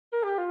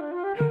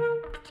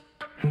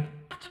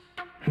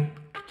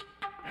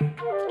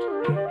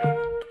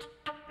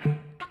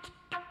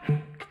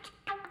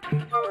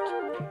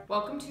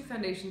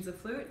Foundations of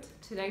Flute.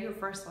 Today your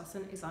first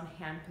lesson is on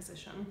hand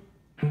position.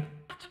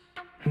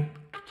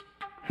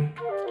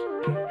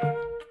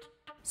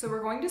 So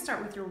we're going to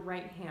start with your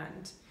right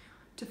hand.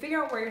 To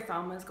figure out where your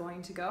thumb is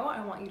going to go,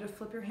 I want you to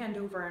flip your hand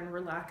over and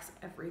relax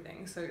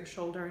everything, so your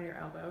shoulder and your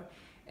elbow.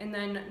 And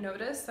then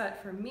notice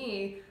that for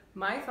me,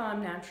 my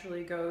thumb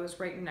naturally goes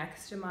right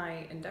next to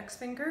my index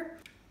finger.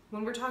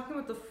 When we're talking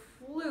about the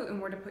flute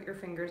and where to put your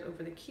fingers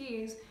over the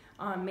keys,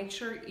 make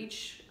sure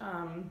each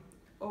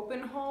open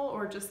hole,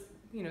 or just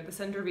the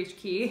center of each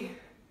key,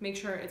 make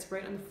sure it's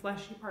right on the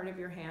fleshy part of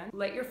your hand.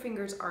 Let your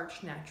fingers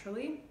arch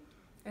naturally,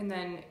 and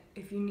then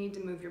if you need to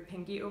move your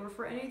pinky over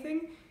for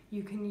anything,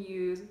 you can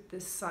use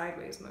this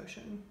sideways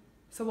motion.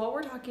 So while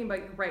we're talking about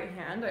your right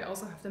hand, I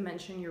also have to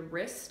mention your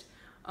wrist.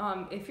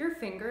 If your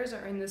fingers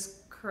are in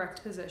this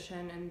correct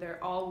position and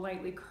they're all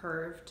lightly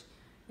curved,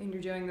 and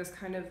you're doing this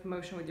kind of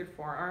motion with your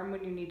forearm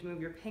when you need to move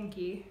your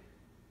pinky,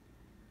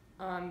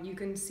 you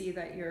can see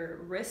that your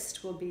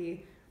wrist will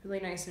be really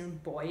nice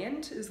and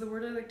buoyant, is the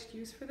word I like to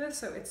use for this.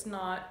 So it's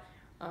not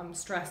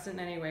stressed in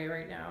any way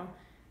right now,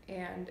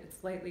 and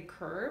it's lightly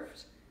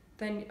curved.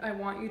 Then I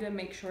want you to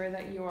make sure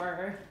that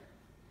your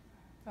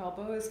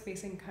elbow is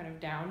facing kind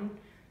of down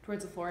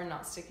towards the floor and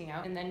not sticking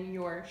out. And then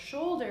your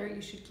shoulder, you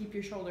should keep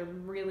your shoulder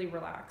really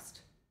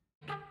relaxed.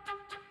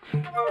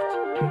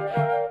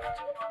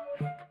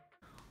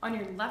 On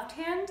your left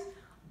hand,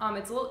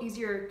 it's a little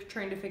easier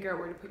trying to figure out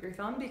where to put your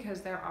thumb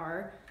because there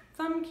are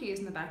thumb keys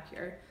in the back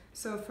here.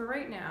 So for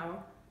right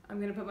now,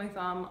 I'm gonna put my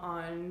thumb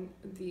on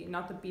the,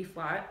 not the B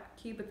flat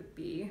key, but the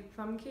B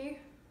thumb key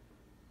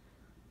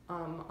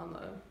on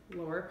the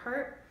lower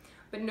part.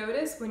 But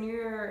notice when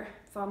your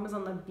thumb is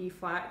on the B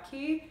flat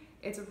key,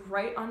 it's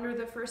right under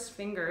the first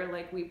finger,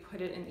 like we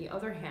put it in the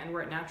other hand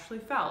where it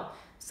naturally fell.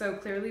 So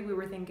clearly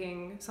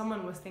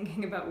someone was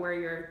thinking about where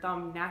your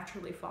thumb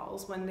naturally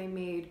falls when they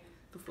made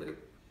the flute.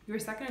 Your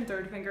second and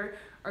third finger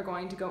are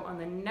going to go on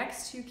the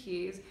next two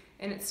keys,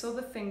 and it's still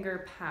the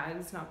finger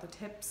pads, not the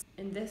tips.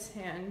 In this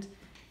hand,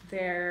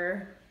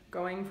 they're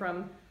going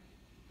from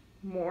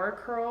more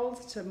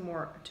curled to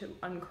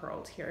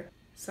uncurled here.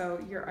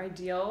 So your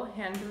ideal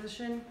hand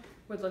position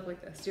would look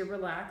like this. You're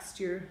relaxed,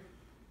 your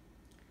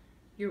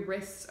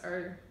wrists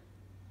are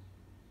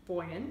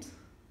buoyant,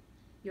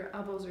 your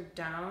elbows are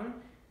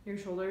down, your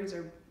shoulders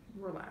are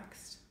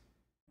relaxed.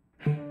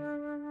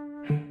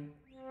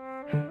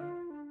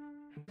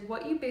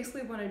 What you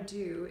basically want to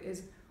do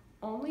is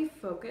only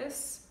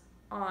focus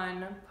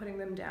on putting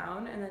them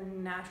down and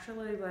then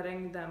naturally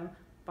letting them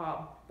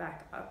bob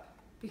back up,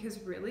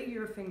 because really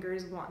your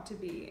fingers want to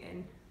be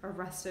in a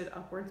rested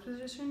upwards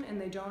position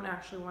and they don't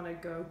actually want to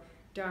go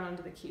down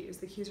onto the keys.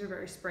 The keys are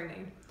very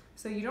springy.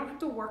 So you don't have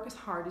to work as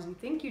hard as you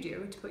think you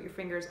do to put your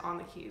fingers on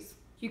the keys.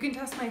 You can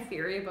test my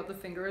theory about the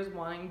fingers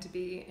wanting to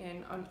be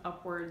in an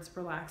upwards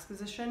relaxed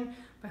position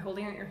by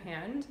holding out your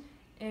hand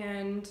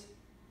and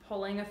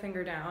pulling a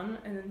finger down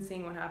and then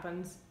seeing what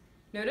happens.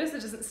 Notice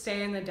it doesn't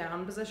stay in the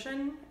down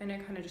position and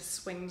it kind of just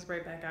swings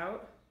right back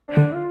out.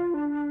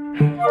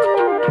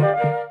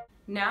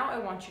 Now I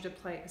want you to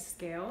play a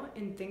scale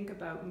and think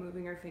about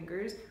moving your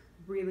fingers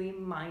really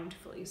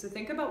mindfully. So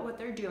think about what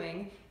they're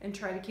doing and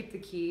try to keep the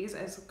keys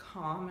as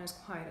calm and as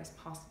quiet as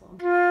possible.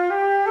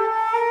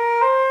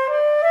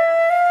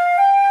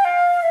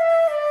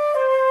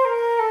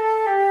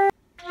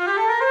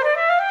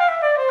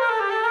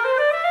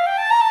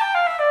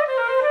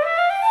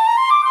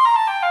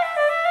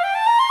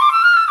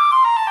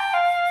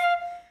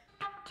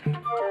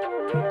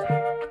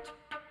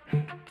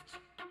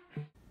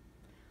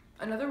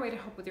 Another way to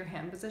help with your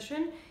hand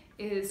position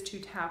is to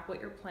tap what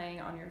you're playing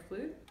on your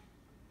flute.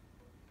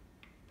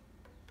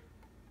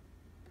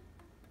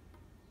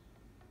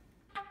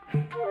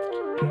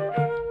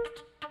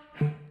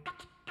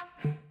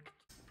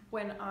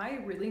 When I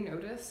really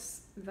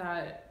notice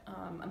that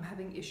I'm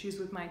having issues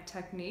with my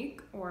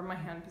technique or my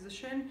hand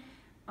position,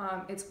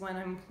 it's when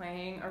I'm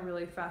playing a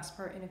really fast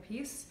part in a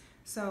piece.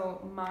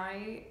 So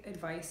my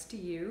advice to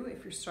you,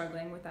 if you're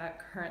struggling with that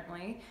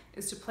currently,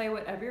 is to play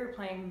whatever you're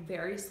playing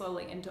very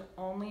slowly and to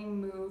only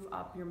move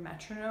up your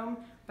metronome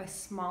by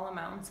small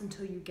amounts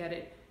until you get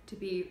it to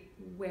be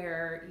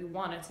where you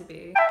want it to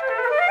be.